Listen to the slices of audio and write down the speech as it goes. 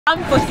I'm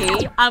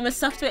Buki, I'm a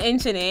software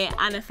engineer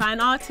and a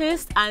fine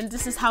artist, and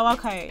this is how I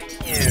code.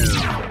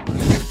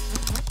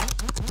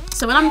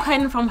 So when I'm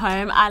coding from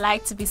home, I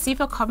like to be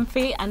super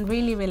comfy and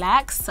really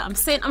relaxed. So I'm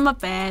sitting on my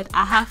bed,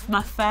 I have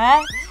my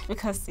fur,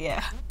 because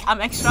yeah,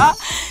 I'm extra.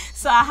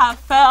 So I have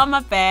fur on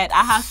my bed,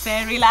 I have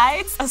fairy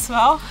lights as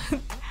well.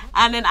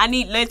 And then I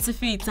need loads of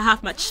food, so I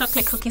have my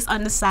chocolate cookies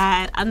on the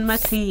side and my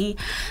tea.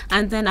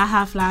 And then I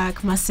have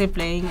like my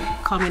sibling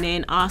coming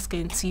in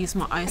asking to use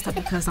my oyster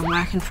because I'm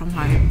working from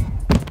home.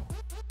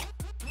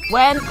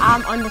 When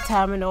I'm on the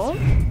terminal,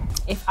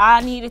 if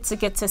I needed to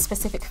get to a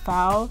specific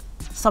file,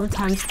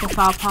 sometimes the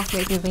file path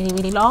may be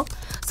really long.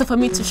 So for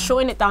me to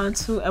shorten it down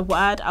to a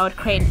word, I would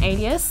create an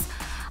alias.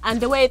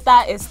 And the way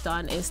that is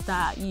done is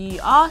that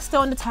you are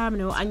still on the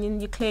terminal and then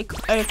you click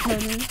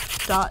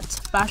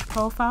open.bash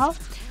profile.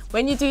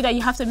 When you do that,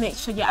 you have to make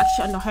sure you're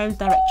actually on the home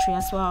directory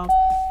as well.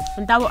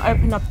 And that will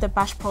open up the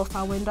bash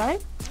profile window.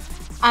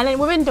 And then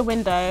within the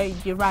window,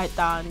 you write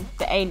down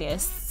the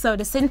alias. So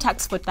the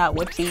syntax for that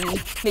would be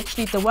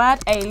literally the word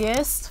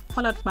alias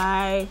followed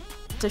by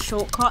the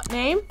shortcut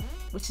name,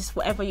 which is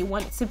whatever you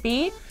want it to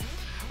be.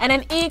 And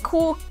then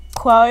equal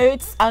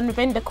quotes, and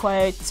within the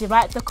quotes, you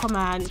write the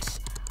command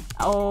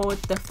or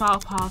the file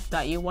path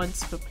that you want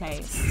to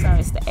replace. So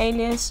it's the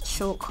alias,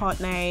 shortcut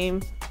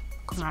name,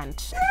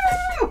 command.